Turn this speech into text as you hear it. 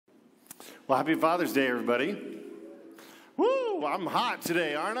Well, happy Father's Day, everybody. Woo, I'm hot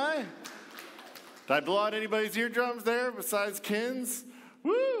today, aren't I? Did I blow out anybody's eardrums there besides Ken's?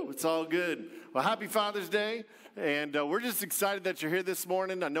 Woo, it's all good. Well, happy Father's Day, and we're just excited that you're here this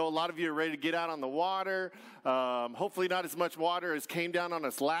morning. I know a lot of you are ready to get out on the water. Hopefully not as much water as came down on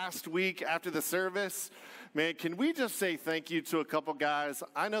us last week after the service. Man, can we just say thank you to a couple guys?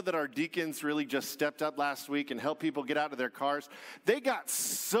 I know that our deacons really just stepped up last week and helped people get out of their cars. They got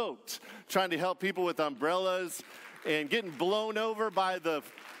soaked trying to help people with umbrellas and getting blown over by the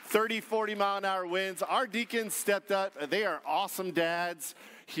 30, 40 mile an hour winds. Our deacons stepped up. They are awesome dads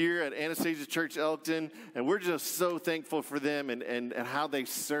here at Anastasia Church, Elkton, and we're just so thankful for them and how they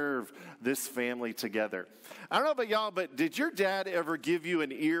serve this family together. I don't know about y'all, but did your dad ever give you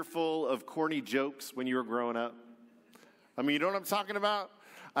an earful of corny jokes when you were growing up? I mean, you know what I'm talking about?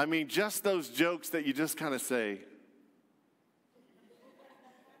 I mean, just those jokes that you just kind of say.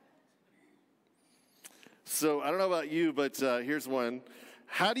 So I don't know about you, but here's one.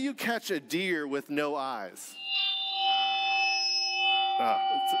 How do you catch a deer with no eyes?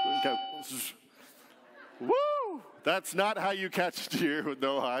 Woo! That's not how you catch a deer with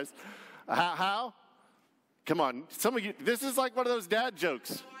no eyes. How? Come on, some of you, this is like one of those dad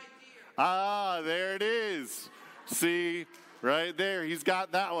jokes. Ah, there it is. See, right there, he's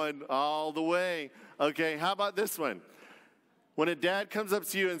got that one all the way. Okay, how about this one? When a dad comes up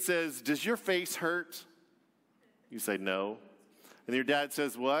to you and says, "Does your face hurt?" You say, "No." And your dad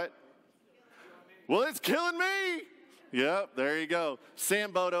says, "What?" "Well, it's killing me." Yep, there you go.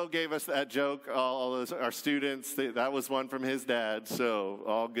 Sam Bodo gave us that joke, all those, our students. That was one from his dad, so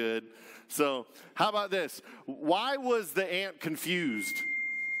all good. So how about this? Why was the ant confused?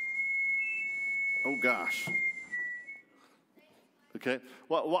 Oh, gosh. Okay.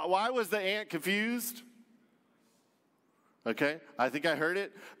 Why was the ant confused? Okay, I think I heard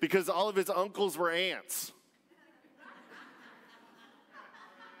it. Because all of his uncles were ants.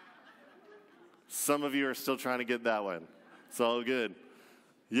 Some of you are still trying to get that one. It's all good.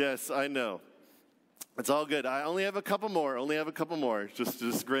 Yes, I know. It's all good. I only have a couple more.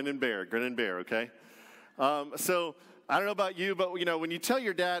 Just grin and bear, okay? So I don't know about you, but, you know, when you tell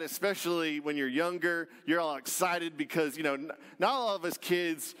your dad, especially when you're younger, you're all excited because, you know, not all of us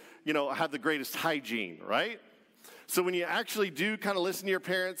kids, you know, have the greatest hygiene, right? So when you actually do kind of listen to your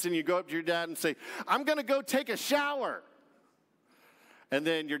parents and you go up to your dad and say, "I'm going to go take a shower." And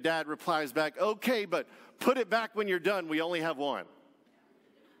then your dad replies back, "Okay, but put it back when you're done. We only have one."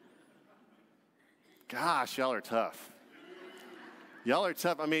 Gosh, y'all are tough. Y'all are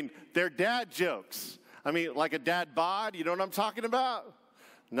tough. I mean, they're dad jokes. I mean, like a dad bod, you know what I'm talking about?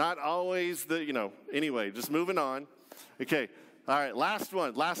 Not always the, you know, anyway, just moving on. Okay, all right, last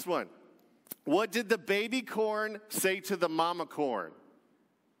one. What did the baby corn say to the mama corn?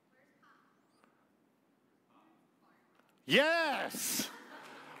 Yes!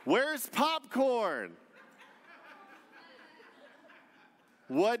 Where's popcorn?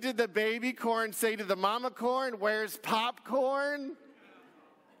 What did the baby corn say to the mama corn? Where's popcorn?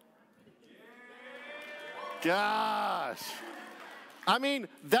 Gosh. I mean,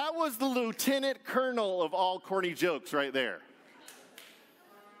 that was the lieutenant colonel of all corny jokes right there.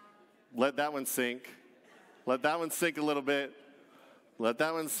 Let that one sink. Let that one sink a little bit. Let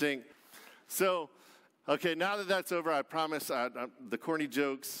that one sink. So, okay, now that that's over, I promise the corny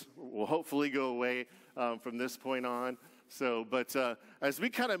jokes will hopefully go away from this point on. So, but as we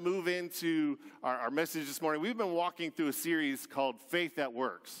kind of move into our message this morning, we've been walking through a series called Faith That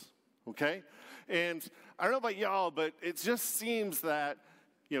Works, okay? And I don't know about y'all, but it just seems that,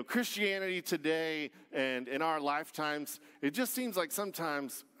 you know, Christianity today and in our lifetimes, it just seems like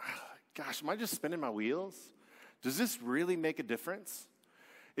sometimes, gosh, am I just spinning my wheels? Does this really make a difference?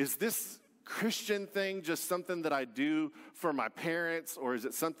 Is this Christian thing just something that I do for my parents, or is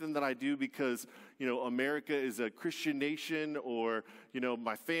it something that I do because, you know, America is a Christian nation, or, you know,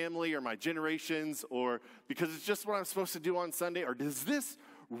 my family or my generations, or because it's just what I'm supposed to do on Sunday, or does this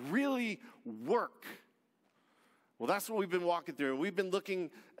really work? Well, that's what we've been walking through, and we've been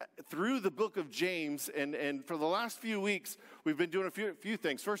looking through the book of James, and for the last few weeks, we've been doing a few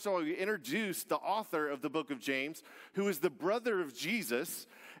things. First of all, we introduced the author of the book of James, who is the brother of Jesus,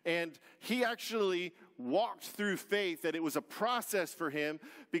 and he actually walked through faith, that it was a process for him,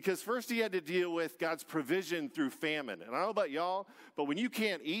 because first he had to deal with God's provision through famine. And I don't know about y'all, but when you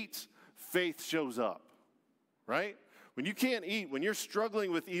can't eat, faith shows up, right? When you can't eat, when you're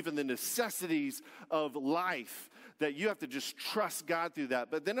struggling with even the necessities of life, that you have to just trust God through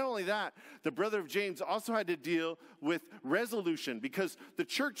that. But then not only that, the brother of James also had to deal with resolution because the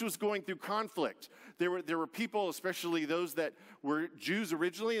church was going through conflict. There were people, especially those that were Jews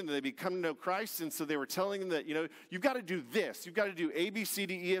originally, and they become to know Christ, and so they were telling them that, you've got to do this. You've got to do A, B, C,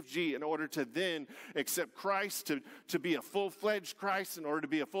 D, E, F, G in order to then accept Christ, to be a full-fledged Christ, in order to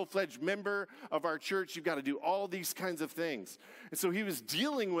be a full-fledged member of our church. You've got to do all these kinds of things. And so he was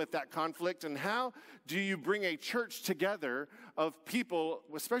dealing with that conflict, and how do you bring a church together of people,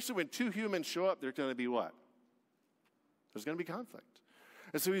 especially when two humans show up, there's going to be what? There's going to be conflict.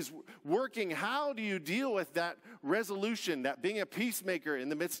 And so he's working, how do you deal with that resolution, that being a peacemaker in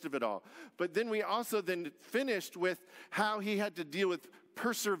the midst of it all? But then we also then finished with how he had to deal with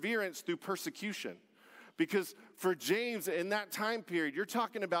perseverance through persecution. Because for James in that time period, you're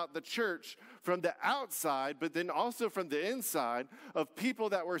talking about the church from the outside, but then also from the inside of people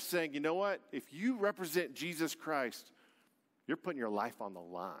that were saying, you know what? If you represent Jesus Christ, you're putting your life on the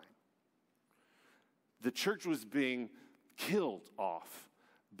line. The church was being killed off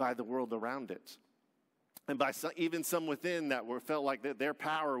by the world around it. And by even some within that felt like that their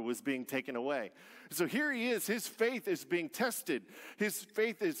power was being taken away. So here he is, his faith is being tested. His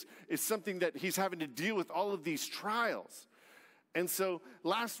faith is something that he's having to deal with all of these trials. And so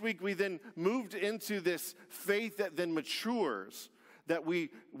last week we then moved into this faith that then matures, that we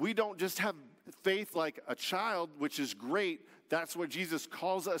don't just have faith like a child, which is great. That's what Jesus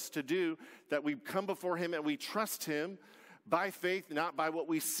calls us to do, that we come before him and we trust him by faith, not by what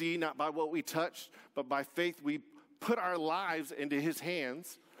we see, not by what we touch, but by faith we put our lives into his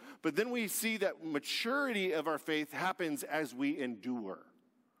hands. But then we see that maturity of our faith happens as we endure.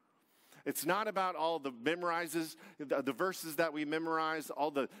 It's not about all the the verses that we memorize,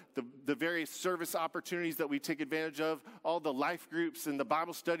 all the various service opportunities that we take advantage of, all the life groups and the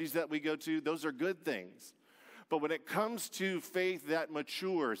Bible studies that we go to. Those are good things. But when it comes to faith that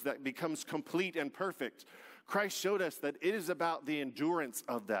matures, that becomes complete and perfect, Christ showed us that it is about the endurance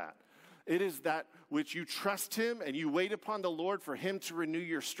of that. It is that which you trust him and you wait upon the Lord for him to renew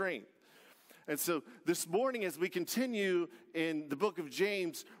your strength. And so this morning, as we continue in the book of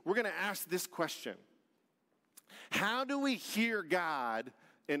James, we're going to ask this question. How do we hear God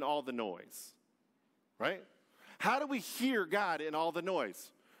in all the noise? Right? How do we hear God in all the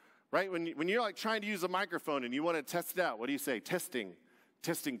noise? Right? When you're like trying to use a microphone and you want to test it out, what do you say? Testing,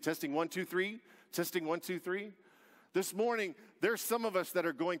 1, 2, 3. Testing, 1, 2, 3. This morning, there's some of us that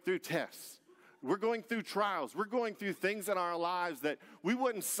are going through tests. We're going through trials. We're going through things in our lives that we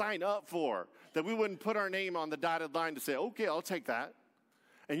wouldn't sign up for, that we wouldn't put our name on the dotted line to say, okay, I'll take that.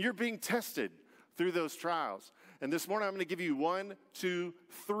 And you're being tested through those trials. And this morning, I'm going to give you 1, 2,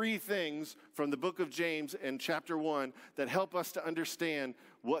 3 things from the book of James in chapter 1 that help us to understand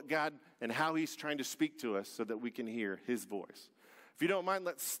what God and how he's trying to speak to us so that we can hear his voice. If you don't mind,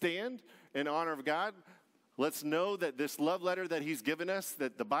 let's stand in honor of God. Let's know that this love letter that he's given us,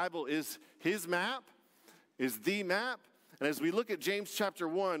 that the Bible is his map, is the map. And as we look at James chapter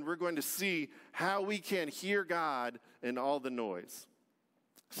 1, we're going to see how we can hear God in all the noise.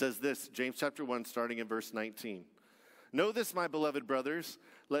 It says this, James chapter 1, starting in verse 19. Know this, my beloved brothers,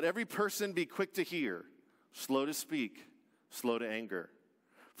 let every person be quick to hear, slow to speak, slow to anger.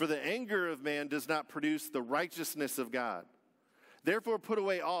 For the anger of man does not produce the righteousness of God. Therefore put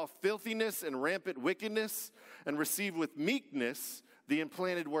away all filthiness and rampant wickedness, and receive with meekness the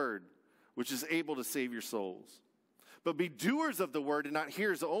implanted word, which is able to save your souls. But be doers of the word and not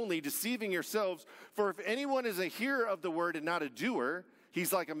hearers only, deceiving yourselves. For if anyone is a hearer of the word and not a doer,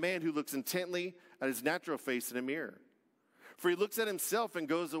 he's like a man who looks intently at his natural face in a mirror. For he looks at himself and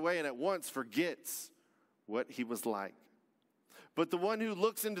goes away and at once forgets what he was like. But the one who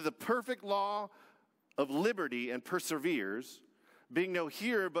looks into the perfect law of liberty and perseveres, being no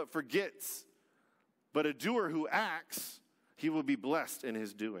hearer but forgets, but a doer who acts, he will be blessed in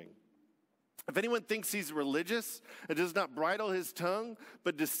his doing. If anyone thinks he's religious and does not bridle his tongue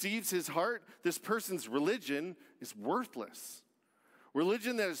but deceives his heart, this person's religion is worthless.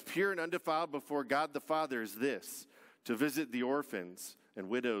 Religion that is pure and undefiled before God the Father is this, to visit the orphans and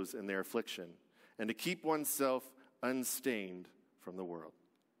widows in their affliction, and to keep oneself unstained from the world.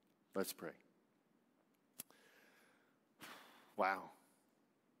 Let's pray. Wow.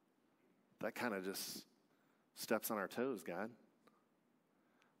 That kind of just steps on our toes, God.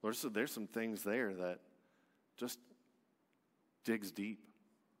 Lord, so there's some things there that just digs deep.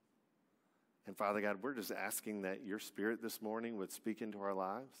 And Father God, we're just asking that your Spirit this morning would speak into our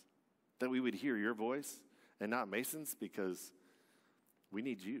lives, that we would hear your voice and not Mason's, because we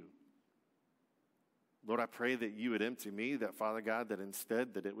need you. Lord, I pray that you would empty me, that Father God, that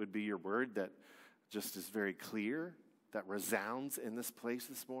instead that it would be your word that just is very clear, that resounds in this place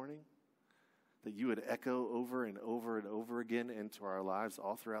this morning, that you would echo over and over and over again into our lives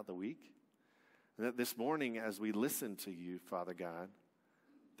all throughout the week. And that this morning, as we listen to you, Father God,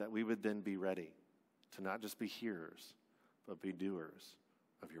 that we would then be ready to not just be hearers, but be doers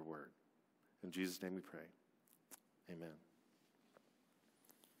of your word. In Jesus' name we pray. Amen.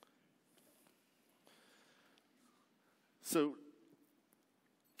 So,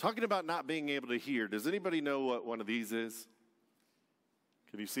 talking about not being able to hear, does anybody know what one of these is?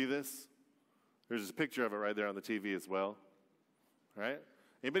 Can you see this? There's a picture of it right there on the TV as well. All right?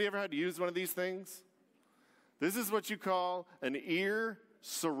 Anybody ever had to use one of these things? This is what you call an ear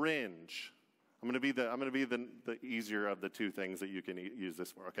syringe. I'm going to be the easier of the two things that you can use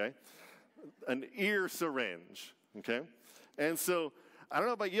this for, okay? An ear syringe, okay? And so, I don't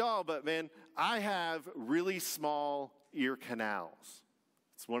know about y'all, but man, I have really small ear canals.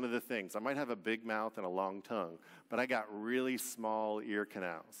 It's one of the things. I might have a big mouth and a long tongue, but I got really small ear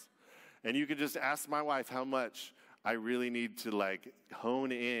canals. And you could just ask my wife how much I really need to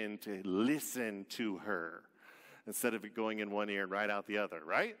hone in to listen to her instead of it going in one ear and right out the other,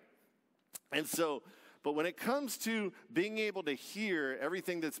 right? And so, but when it comes to being able to hear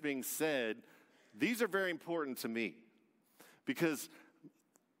everything that's being said, these are very important to me because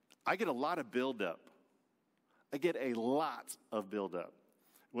I get a lot of buildup. I get a lot of buildup.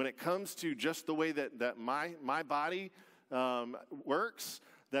 When it comes to just the way that my body works,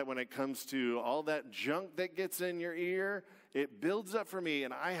 that when it comes to all that junk that gets in your ear, it builds up for me,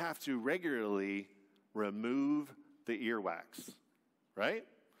 and I have to regularly remove the earwax, right?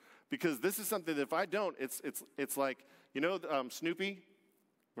 Because this is something that if I don't, it's like, Snoopy?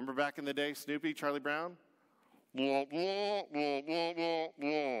 Remember back in the day, Snoopy, Charlie Brown?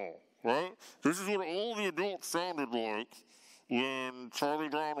 Right? This is what all the adults sounded like when Charlie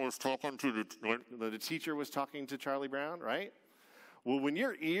Brown was talking to the teacher was talking to Charlie Brown, right? Well, when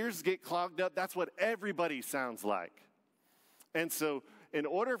your ears get clogged up, that's what everybody sounds like. And so in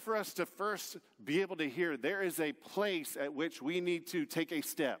order for us to first be able to hear, there is a place at which we need to take a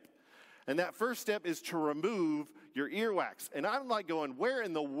step. And that first step is to remove your earwax. And I'm like going, where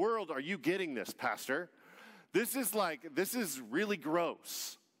in the world are you getting this, Pastor? This is really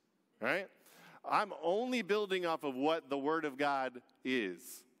gross, right? I'm only building off of what the Word of God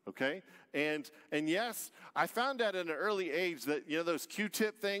is, okay? And yes, I found out at an early age that, those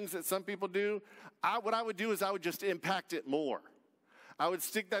Q-tip things that some people do, what I would do is I would just impact it more. I would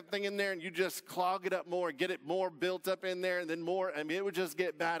stick that thing in there and you just clog it up more, get it more built up in there, and then more. It would just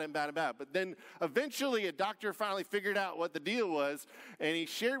get bad and bad and bad. But then eventually a doctor finally figured out what the deal was, and he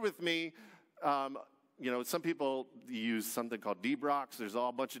shared with me, some people use something called Debrox. There's all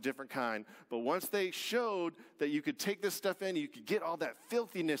a bunch of different kind. But once they showed that you could take this stuff in, you could get all that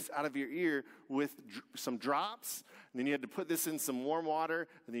filthiness out of your ear with some drops, and then you had to put this in some warm water,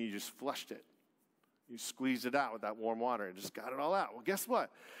 and then you just flushed it. You squeezed it out with that warm water and just got it all out. Well, guess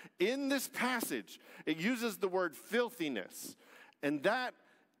what? In this passage, it uses the word filthiness. And that,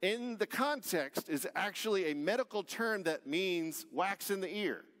 in the context, is actually a medical term that means wax in the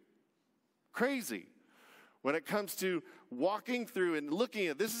ear. Crazy. When it comes to walking through and looking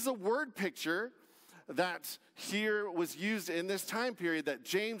at, this is a word picture that here was used in this time period that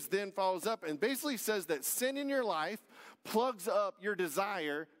James then follows up and basically says that sin in your life plugs up your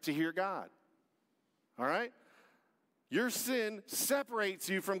desire to hear God. All right? Your sin separates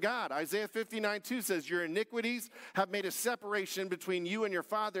you from God. Isaiah 59:2 says, your iniquities have made a separation between you and your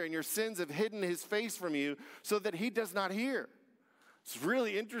Father, and your sins have hidden his face from you so that he does not hear. It's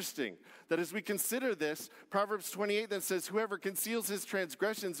really interesting that as we consider this, Proverbs 28 then says, whoever conceals his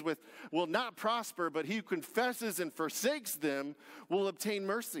transgressions will not prosper, but he who confesses and forsakes them will obtain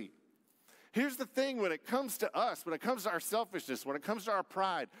mercy. Here's the thing when it comes to us, when it comes to our selfishness, when it comes to our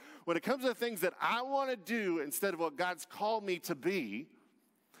pride, when it comes to the things that I want to do instead of what God's called me to be,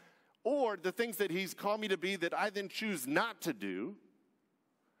 or the things that he's called me to be that I then choose not to do,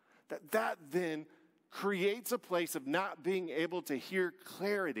 that then creates a place of not being able to hear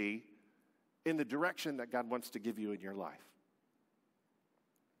clarity in the direction that God wants to give you in your life.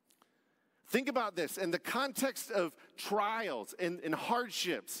 Think about this in the context of trials and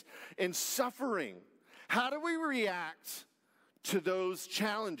hardships and suffering. How do we react to those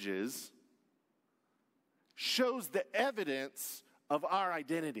challenges shows the evidence of our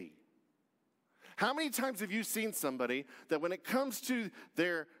identity. How many times have you seen somebody that when it comes to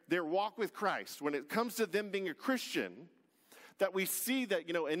their walk with Christ, when it comes to them being a Christian, that we see that,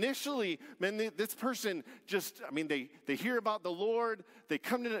 initially, man, this person just, they hear about the Lord, they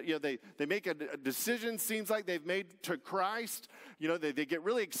come to, they make a decision, seems like they've made to Christ, they get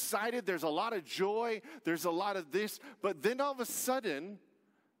really excited, there's a lot of joy, there's a lot of this, but then all of a sudden,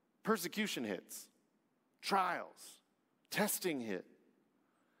 persecution hits, trials, testing hit.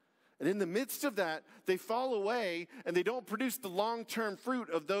 And in the midst of that, they fall away and they don't produce the long-term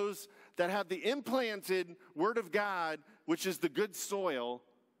fruit of those that have the implanted Word of God, which is the good soil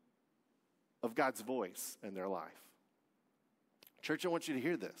of God's voice in their life. Church, I want you to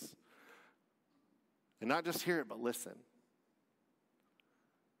hear this. And not just hear it, but listen.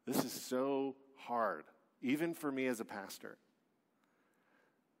 This is so hard, even for me as a pastor.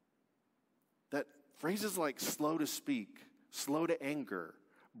 That phrases like slow to speak, slow to anger,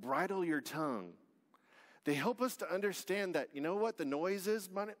 bridle your tongue, they help us to understand that, what the noise is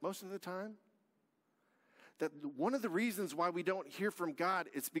most of the time? That one of the reasons why we don't hear from God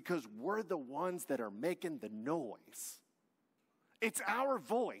is because we're the ones that are making the noise. It's our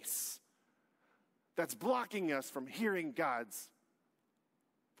voice that's blocking us from hearing God's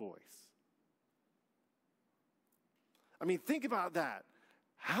voice. Think about that.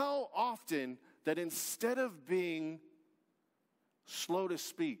 How often that instead of being slow to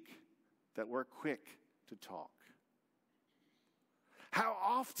speak, that we're quick to talk. How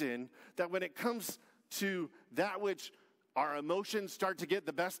often that when it comes to that which our emotions start to get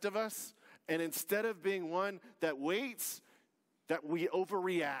the best of us, and instead of being one that waits, that we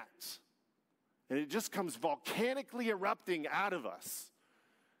overreact. And it just comes volcanically erupting out of us,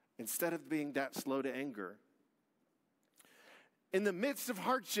 instead of being that slow to anger. In the midst of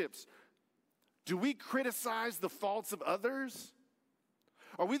hardships, do we criticize the faults of others?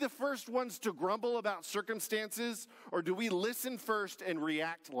 Are we the first ones to grumble about circumstances, or do we listen first and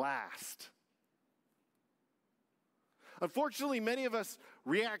react last? Unfortunately, many of us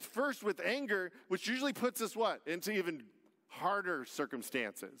react first with anger, which usually puts us what? Into even harder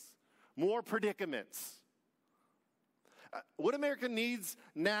circumstances, more predicaments. What America needs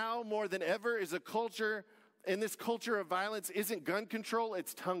now more than ever is a culture, and this culture of violence isn't gun control,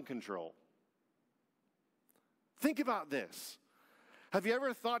 it's tongue control. Think about this. Have you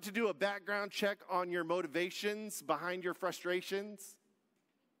ever thought to do a background check on your motivations behind your frustrations?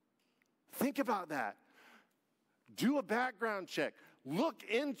 Think about that. Do a background check. Look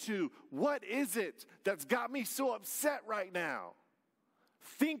into what is it that's got me so upset right now.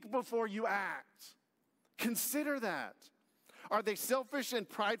 Think before you act. Consider that. Are they selfish and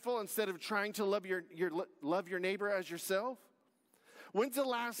prideful instead of trying to love your neighbor as yourself? When's the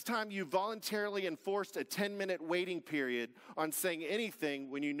last time you voluntarily enforced a 10-minute waiting period on saying anything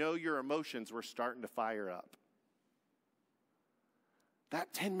when you know your emotions were starting to fire up?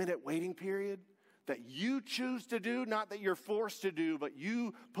 That 10-minute waiting period that you choose to do, not that you're forced to do, but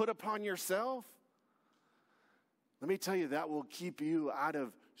you put upon yourself, let me tell you, that will keep you out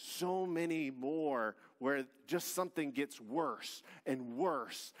of so many more where just something gets worse and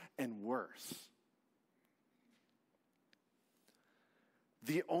worse and worse.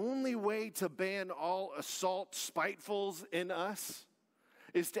 The only way to ban all assault spitefuls in us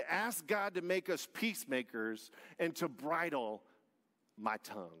is to ask God to make us peacemakers and to bridle my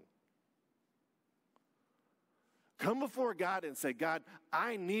tongue. Come before God and say, God,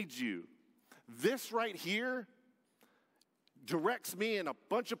 I need you. This right here directs me in a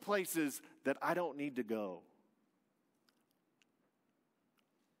bunch of places that I don't need to go.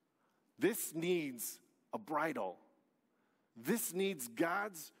 This needs a bridle. This needs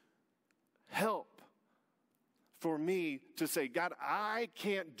God's help for me to say, God, I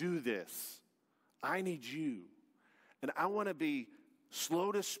can't do this. I need you. And I want to be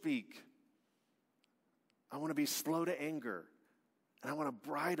slow to speak. I want to be slow to anger. And I want to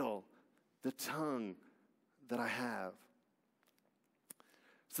bridle the tongue that I have.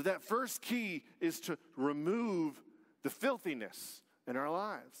 So that first key is to remove the filthiness in our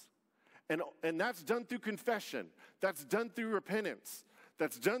lives. And that's done through confession. That's done through repentance.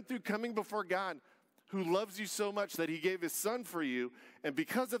 That's done through coming before God, who loves you so much that he gave his son for you. And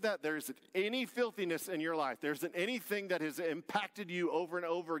because of that, there isn't any filthiness in your life. There isn't anything that has impacted you over and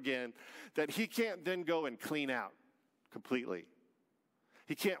over again that he can't then go and clean out completely.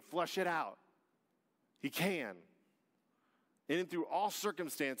 He can't flush it out. He can. And through all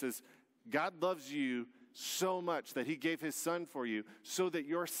circumstances, God loves you so much that he gave his son for you so that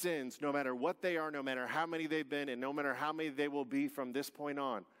your sins, no matter what they are, no matter how many they've been, and no matter how many they will be from this point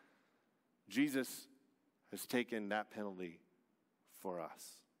on, Jesus has taken that penalty for us.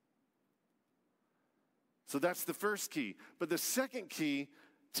 So that's the first key. But the second key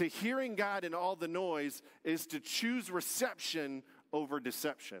to hearing God in all the noise is to choose reception over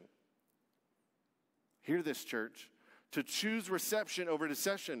deception. Hear this, church. To choose reception over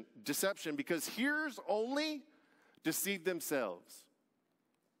deception, because hearers only deceive themselves.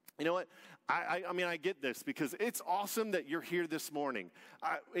 You know what? I mean, I get this because it's awesome that you're here this morning.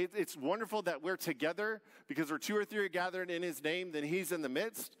 It's wonderful that we're together because where 2 or 3 are gathered in his name, then he's in the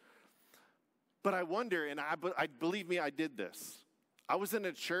midst. But I wonder, and I believe me, I did this. I was in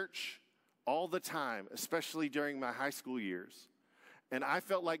a church all the time, especially during my high school years. And I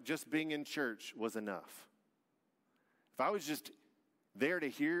felt like just being in church was enough. If I was just there to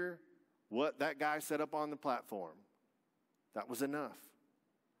hear what that guy said up on the platform, that was enough.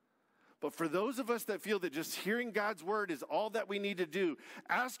 But for those of us that feel that just hearing God's word is all that we need to do,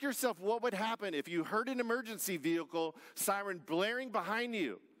 ask yourself what would happen if you heard an emergency vehicle siren blaring behind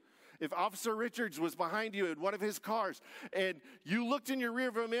you. If Officer Richards was behind you in one of his cars and you looked in your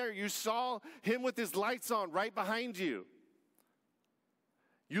rearview mirror, you saw him with his lights on right behind you.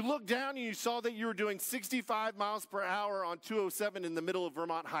 You looked down and you saw that you were doing 65 miles per hour on 207 in the middle of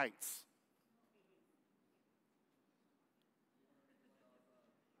Vermont Heights.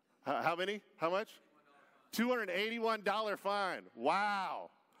 How many? How much? $281 fine. Wow.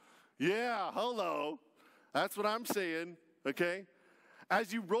 Yeah, hello. That's what I'm saying, okay?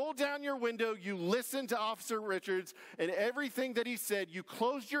 As you rolled down your window, you listened to Officer Richards and everything that he said. You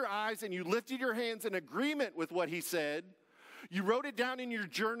closed your eyes and you lifted your hands in agreement with what he said. You wrote it down in your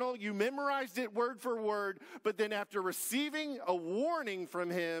journal. You memorized it word for word. But then after receiving a warning from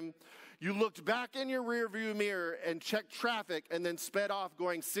him, you looked back in your rearview mirror and checked traffic and then sped off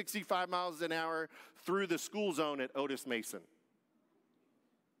going 65 miles an hour through the school zone at Otis Mason.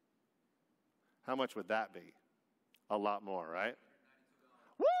 How much would that be? A lot more, right?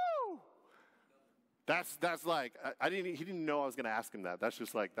 Woo! That's like, he didn't know I was going to ask him that. That's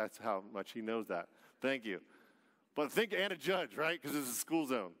just like, that's how much he knows that. Thank you. But think, and a judge, right? Because it's a school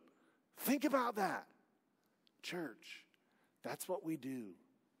zone. Think about that. Church, that's what we do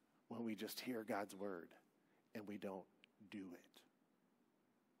when we just hear God's word and we don't do it.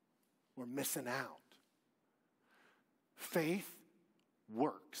 We're missing out. Faith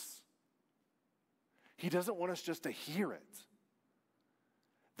works. He doesn't want us just to hear it.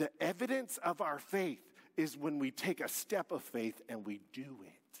 The evidence of our faith is when we take a step of faith and we do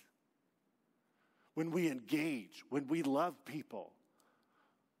it. When we engage, when we love people.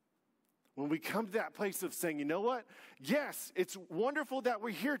 When we come to that place of saying, you know what? Yes, it's wonderful that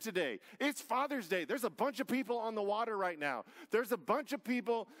we're here today. It's Father's Day. There's a bunch of people on the water right now. There's a bunch of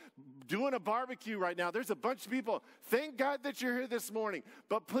people doing a barbecue right now. There's a bunch of people. Thank God that you're here this morning.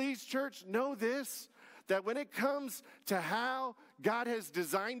 But please, church, know this, that when it comes to how God has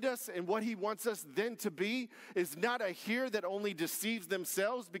designed us and what he wants us then to be, is not a hearer that only deceives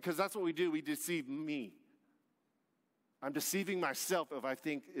themselves, because that's what we do. We deceive me. I'm deceiving myself if I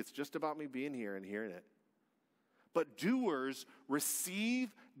think it's just about me being here and hearing it. But doers receive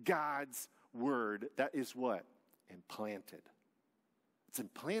God's word. That is what? Implanted. It's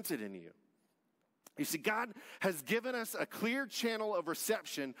implanted in you. You see, God has given us a clear channel of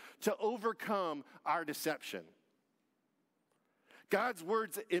reception to overcome our deception. God's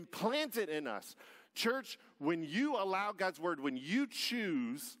word's implanted in us. Church, when you allow God's word, when you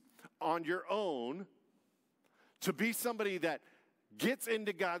choose on your own to be somebody that gets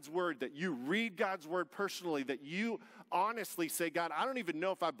into God's word, that you read God's word personally, that you honestly say, God, I don't even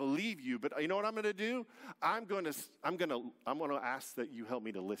know if I believe you, but you know what I'm going to do? I'm going to ask that you help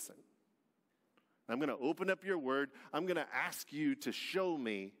me to listen. I'm going to open up your word. I'm going to ask you to show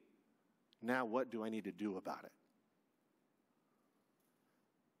me, now what do I need to do about it?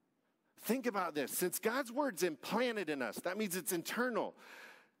 Think about this. Since God's word's implanted in us, that means it's internal.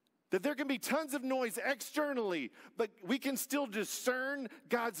 That there can be tons of noise externally, but we can still discern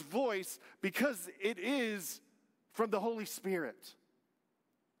God's voice because it is from the Holy Spirit.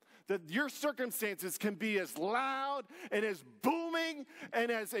 That your circumstances can be as loud and as booming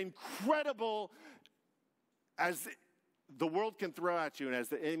and as incredible as the world can throw at you and as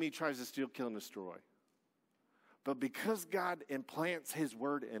the enemy tries to steal, kill, and destroy. But because God implants his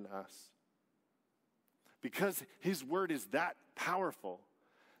word in us, because his word is that powerful,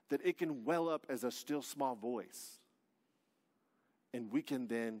 that it can well up as a still small voice. And we can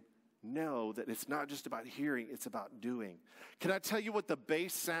then know that it's not just about hearing, it's about doing. Can I tell you what the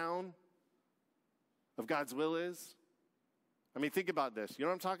bass sound of God's will is? I mean, think about this. You know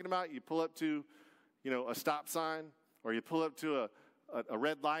what I'm talking about? You pull up to, a stop sign, or you pull up to a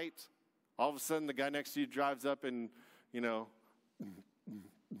red light. All of a sudden, the guy next to you drives up and,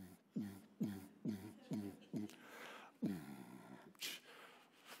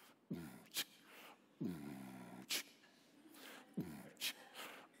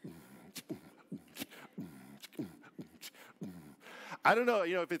 I don't know,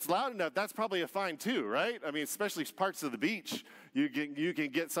 if it's loud enough, that's probably a fine too, right? I mean, especially parts of the beach, you can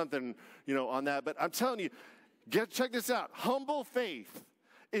get something, on that. But I'm telling you, check this out. Humble faith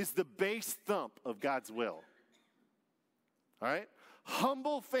is the bass thump of God's will. All right?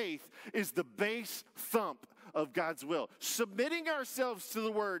 Humble faith is the bass thump of God's will. Submitting ourselves to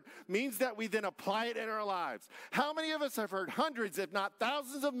the word means that we then apply it in our lives. How many of us have heard hundreds, if not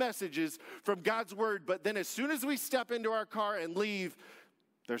thousands of messages from God's word, but then as soon as we step into our car and leave,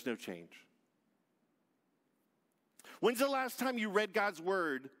 there's no change? When's the last time you read God's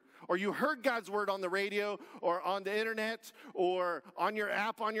word, or you heard God's word on the radio or on the internet or on your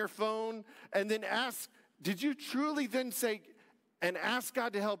app on your phone, and then did you truly then say and ask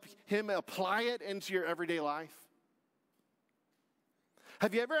God to help him apply it into your everyday life?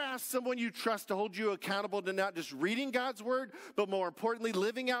 Have you ever asked someone you trust to hold you accountable to not just reading God's word, but more importantly,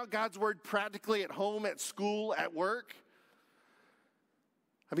 living out God's word practically at home, at school, at work?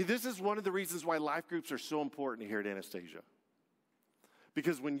 I mean, this is one of the reasons why life groups are so important here at Anastasia.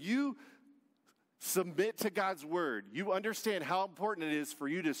 Because when you submit to God's word, you understand how important it is for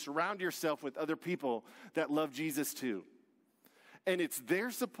you to surround yourself with other people that love Jesus too. And it's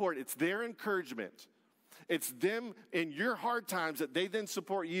their support, it's their encouragement, it's them in your hard times that they then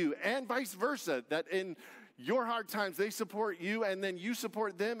support you, and vice versa, that in your hard times they support you and then you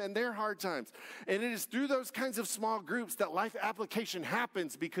support them in their hard times. And it is through those kinds of small groups that life application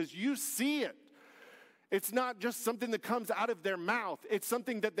happens, because you see it. It's not just something that comes out of their mouth, it's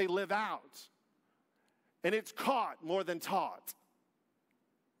something that they live out. And it's caught more than taught.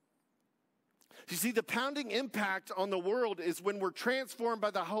 You see, the pounding impact on the world is when we're transformed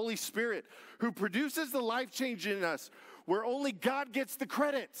by the Holy Spirit, who produces the life change in us, where only God gets the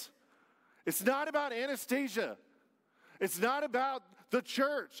credit. It's not about Anastasia. It's not about the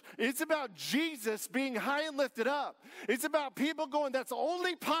church. It's about Jesus being high and lifted up. It's about people going, that's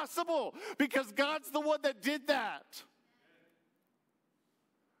only possible because God's the one that did that.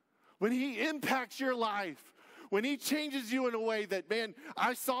 When he impacts your life, when he changes you in a way that, man,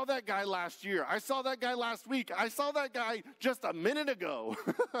 I saw that guy last year. I saw that guy last week. I saw that guy just a minute ago.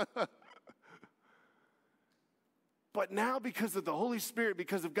 But now, because of the Holy Spirit,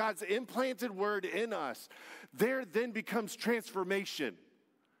 because of God's implanted word in us, there then becomes transformation.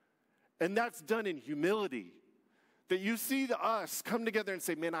 And that's done in humility. That you see us come together and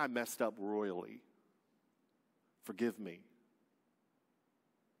say, man, I messed up royally. Forgive me.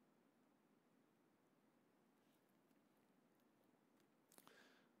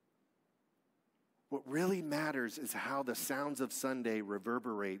 What really matters is how the sounds of Sunday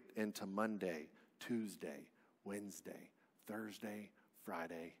reverberate into Monday, Tuesday, Wednesday, Thursday,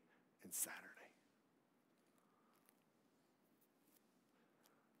 Friday, and Saturday.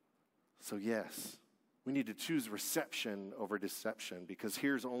 So yes, we need to choose reception over deception, because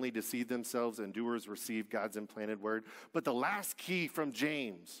hearers only deceive themselves and doers receive God's implanted word. But the last key from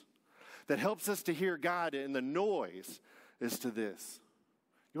James that helps us to hear God in the noise is to this.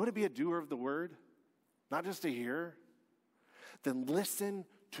 You want to be a doer of the word? Not just a hearer? Then listen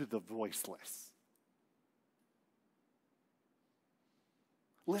to the voiceless.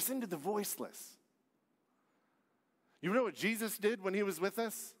 Listen to the voiceless. You know what Jesus did when he was with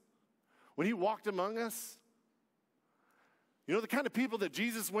us? When he walked among us? You know the kind of people that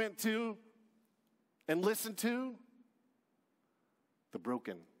Jesus went to and listened to? The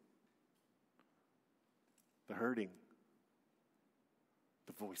broken, the hurting,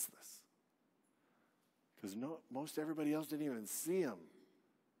 the voiceless. Because most everybody else didn't even see him,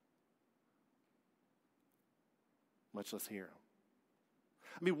 much less hear him.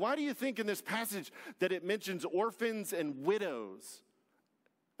 I mean, why do you think in this passage that it mentions orphans and widows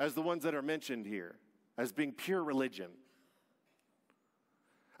as the ones that are mentioned here, as being pure religion?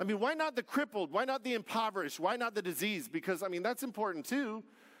 I mean, why not the crippled? Why not the impoverished? Why not the diseased? Because, I mean, that's important too.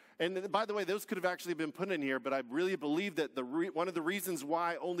 And by the way, those could have actually been put in here, but I really believe that one of the reasons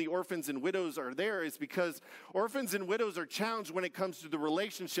why only orphans and widows are there is because orphans and widows are challenged when it comes to the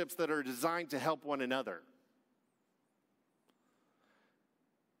relationships that are designed to help one another.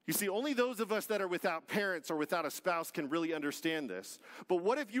 You see, only those of us that are without parents or without a spouse can really understand this. But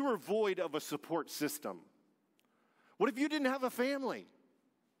what if you were void of a support system? What if you didn't have a family?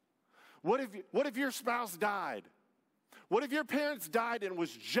 What if your spouse died? What if your parents died and it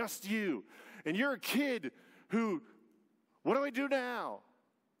was just you? And you're a kid who, what do I do now?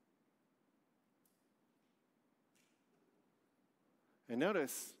 And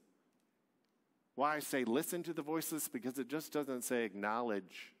notice why I say listen to the voiceless, because it just doesn't say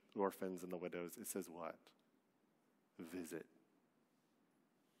acknowledge the orphans and the widows. It says what? Visit.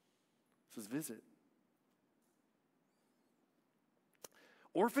 It says visit.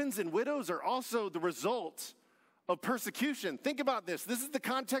 Orphans and widows are also the result of persecution. Think about this. This is the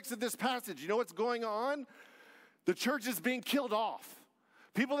context of this passage. You know what's going on? The church is being killed off.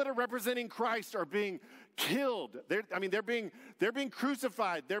 People that are representing Christ are being killed. They're being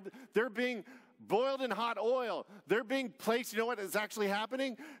crucified. They're being boiled in hot oil. They're being placed. You know what is actually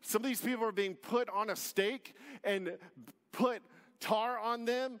happening? Some of these people are being put on a stake and put tar on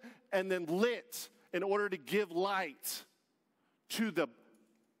them and then lit in order to give light to the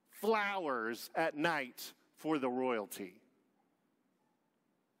flowers at night for the royalty.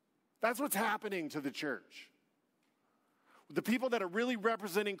 That's what's happening to the church. The people that are really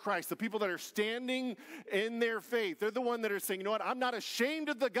representing Christ, the people that are standing in their faith, they're the one that are saying, you know what, I'm not ashamed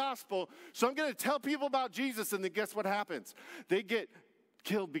of the gospel, so I'm going to tell people about Jesus, and then guess what happens? They get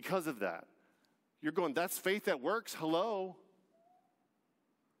killed because of that. You're going, that's faith that works? Hello?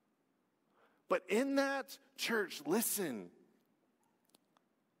 But in that church, listen,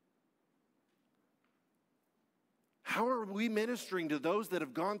 how are we ministering to those that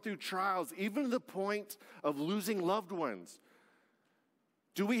have gone through trials, even to the point of losing loved ones?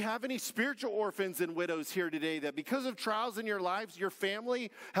 Do we have any spiritual orphans and widows here today that because of trials in your lives, your family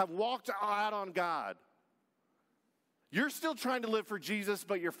have walked out on God? You're still trying to live for Jesus,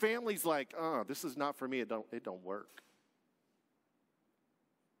 but your family's like, oh, this is not for me. It don't work.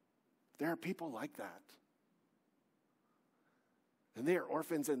 There are people like that. And they are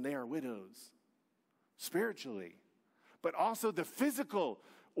orphans and they are widows, spiritually. But also the physical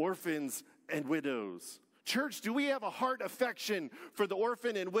orphans and widows. Church, do we have a heart affection for the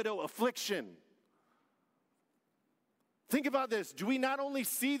orphan and widow affliction? Think about this. Do we not only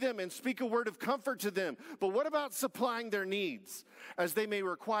see them and speak a word of comfort to them, but what about supplying their needs as they may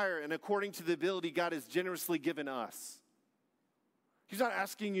require and according to the ability God has generously given us? He's not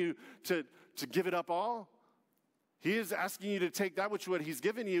asking you to give it up all. He is asking you to take that which what he's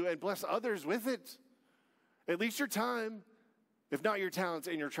given you and bless others with it. At least your time, if not your talents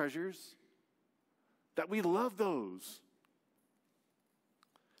and your treasures, that we love those.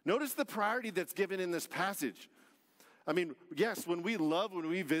 Notice the priority that's given in this passage. I mean, yes, when we love, when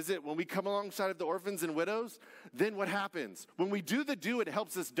we visit, when we come alongside of the orphans and widows, then what happens? When we do the do, it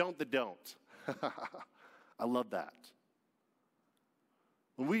helps us don't the don't. I love that.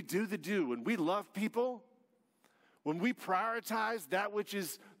 When we do the do, when we love people, when we prioritize that which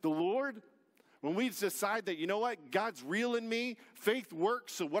is the Lord, when we decide that, you know what, God's real in me, faith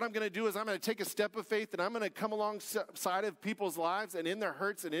works, so what I'm going to do is I'm going to take a step of faith and I'm going to come alongside of people's lives and in their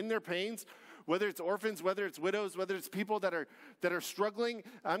hurts and in their pains, whether it's orphans, whether it's widows, whether it's people that are struggling,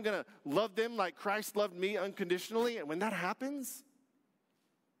 I'm going to love them like Christ loved me unconditionally. And when that happens,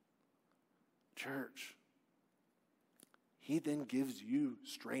 church, he then gives you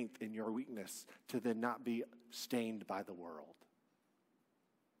strength in your weakness to then not be stained by the world.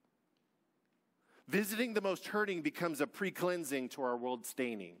 Visiting the most hurting becomes a pre-cleansing to our world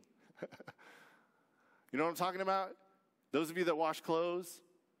staining. You know what I'm talking about? Those of you that wash clothes,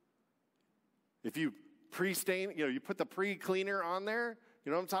 if you pre-stain, you put the pre-cleaner on there,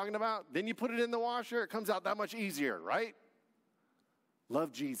 you know what I'm talking about? Then you put it in the washer, it comes out that much easier, right?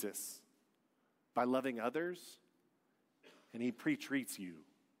 Love Jesus by loving others, and he pre-treats you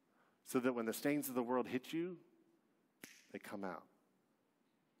so that when the stains of the world hit you, they come out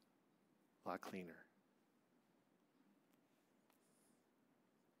a lot cleaner.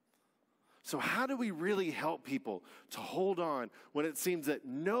 So how do we really help people to hold on when it seems that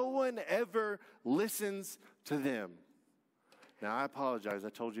no one ever listens to them? Now, I apologize. I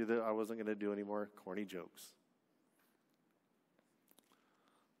told you that I wasn't going to do any more corny jokes.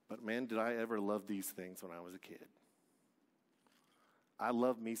 But man, did I ever love these things when I was a kid. I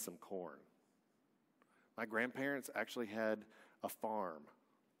loved me some corn. My grandparents actually had a farm.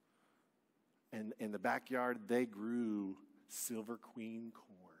 And in the backyard, they grew Silver Queen corn.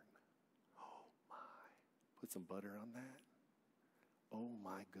 Oh, my. Put some butter on that. Oh,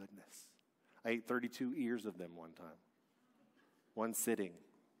 my goodness. I ate 32 ears of them one time. One sitting.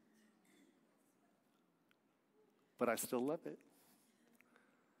 But I still love it.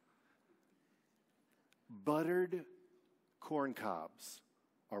 Buttered corn cobs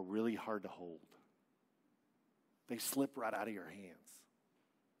are really hard to hold. They slip right out of your hands.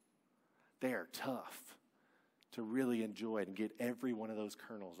 They are tough to really enjoy and get every one of those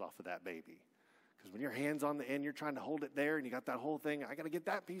kernels off of that baby. Because when your hand's on the end, you're trying to hold it there and you got that whole thing. I got to get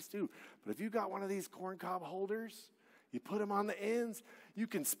that piece too. But if you got one of these corn cob holders, you put them on the ends, you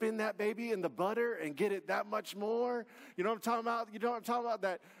can spin that baby in the butter and get it that much more. You know what I'm talking about? You know what I'm talking about?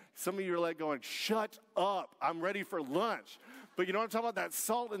 That some of you are like going, shut up, I'm ready for lunch. But you know what I'm talking about? That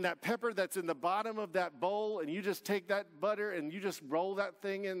salt and that pepper that's in the bottom of that bowl, and you just take that butter and you just roll that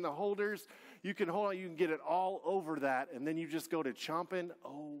thing in the holders. You can hold on, you can get it all over that, and then you just go to chomping.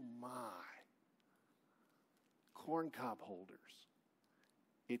 Oh my. Corn cob holders.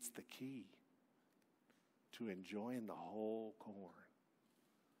 It's the key to enjoying the whole corn.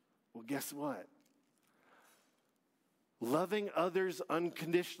 Well, guess what? Loving others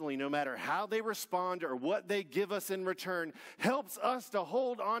unconditionally, no matter how they respond or what they give us in return, helps us to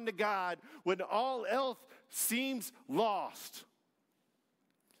hold on to God when all else seems lost.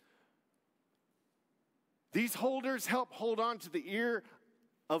 These holders help hold on to the ear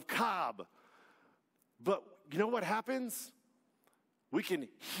of cob. But you know what happens? We can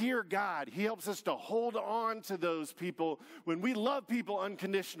hear God. He helps us to hold on to those people when we love people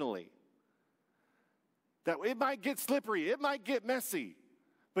unconditionally. That it might get slippery, it might get messy,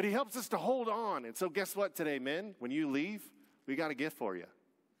 but he helps us to hold on. And so guess what today, men? When you leave, we got a gift for you.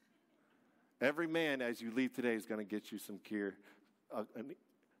 Every man, as you leave today, is going to get you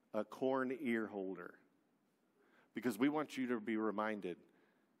a corn ear holder. Because we want you to be reminded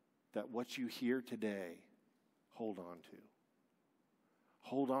that what you hear today, hold on to.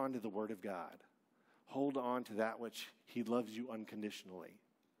 Hold on to the Word of God. Hold on to that which he loves you unconditionally.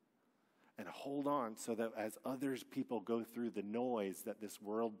 And hold on so that as others people go through the noise that this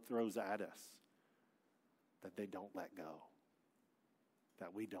world throws at us, that they don't let go.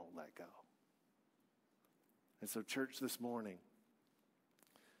 That we don't let go. And so, church, this morning,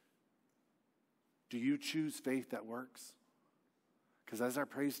 do you choose faith that works? Because as our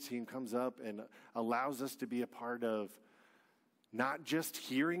praise team comes up and allows us to be a part of not just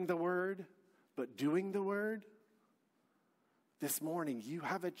hearing the word, but doing the word, this morning, you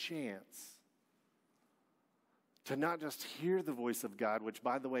have a chance to not just hear the voice of God, which,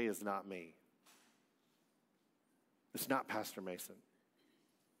 by the way, is not me. It's not Pastor Mason.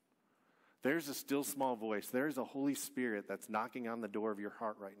 There's a still small voice. There's a Holy Spirit that's knocking on the door of your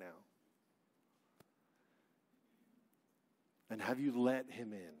heart right now. And have you let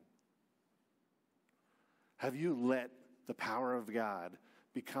him in? Have you let the power of God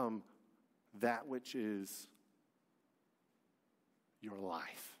become that which is your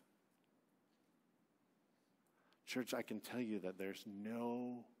life? Church, I can tell you that there's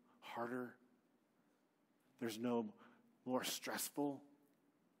no harder, there's no more stressful.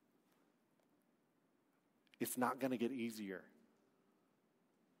 It's not going to get easier.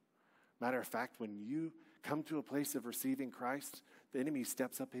 Matter of fact, when you come to a place of receiving Christ, the enemy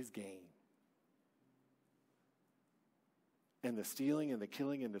steps up his game. And the stealing and the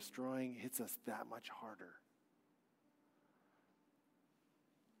killing and destroying hits us that much harder.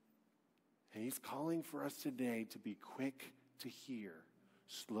 And he's calling for us today to be quick to hear,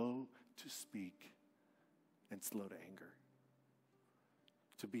 slow to speak, and slow to anger.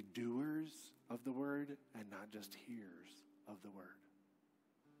 To be doers of the word and not just hearers of the word.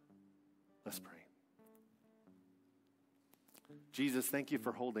 Let's pray. Jesus, thank you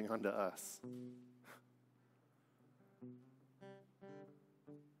for holding on to us.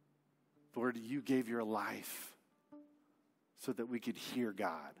 Lord, you gave your life so that we could hear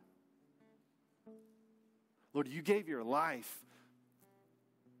God. Lord, you gave your life,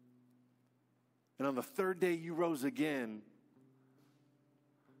 and on the third day you rose again,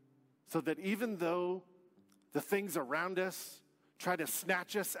 so that even though the things around us try to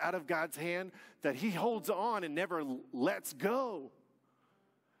snatch us out of God's hand, that he holds on and never lets go.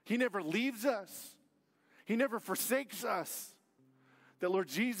 He never leaves us. He never forsakes us. That, Lord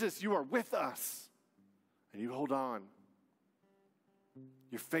Jesus, you are with us, and you hold on.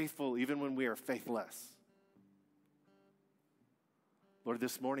 You're faithful even when we are faithless. Lord,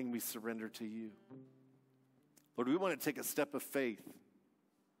 this morning we surrender to you. Lord, we want to take a step of faith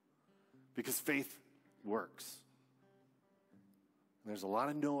because faith works. There's a lot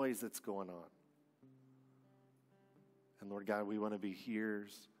of noise that's going on. And Lord God, we want to be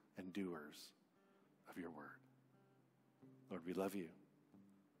hearers and doers of your word. Lord, we love you.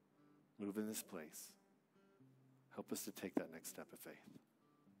 Move in this place. Help us to take that next step of faith.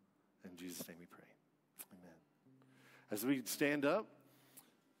 In Jesus' name we pray. Amen. As we stand up,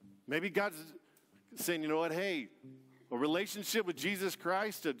 maybe God's saying, you know what, hey, a relationship with Jesus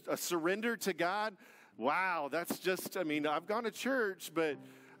Christ, a surrender to God, wow, that's just, I've gone to church, but,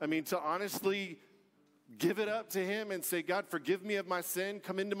 to honestly give it up to him and say, God, forgive me of my sin,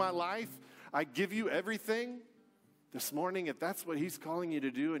 come into my life, I give you everything. This morning, if that's what he's calling you to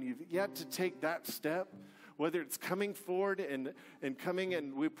do and you've yet to take that step, whether it's coming forward and coming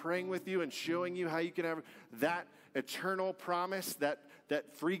and we're praying with you and showing you how you can have that eternal promise, that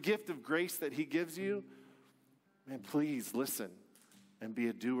free gift of grace that he gives you, man, please listen and be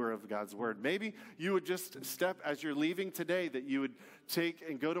a doer of God's word. Maybe you would just step as you're leaving today, that you would take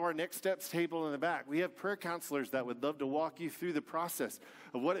and go to our Next Steps table in the back. We have prayer counselors that would love to walk you through the process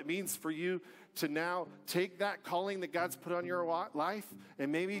of what it means for you to now take that calling that God's put on your life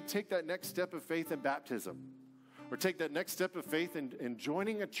and maybe take that next step of faith in baptism, or take that next step of faith in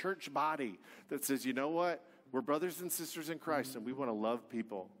joining a church body that says, you know what, we're brothers and sisters in Christ and we want to love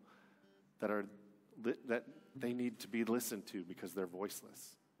people that they need to be listened to because they're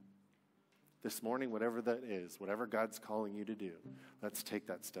voiceless. This morning, whatever that is, whatever God's calling you to do, let's take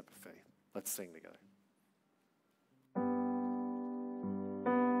that step of faith. Let's sing together.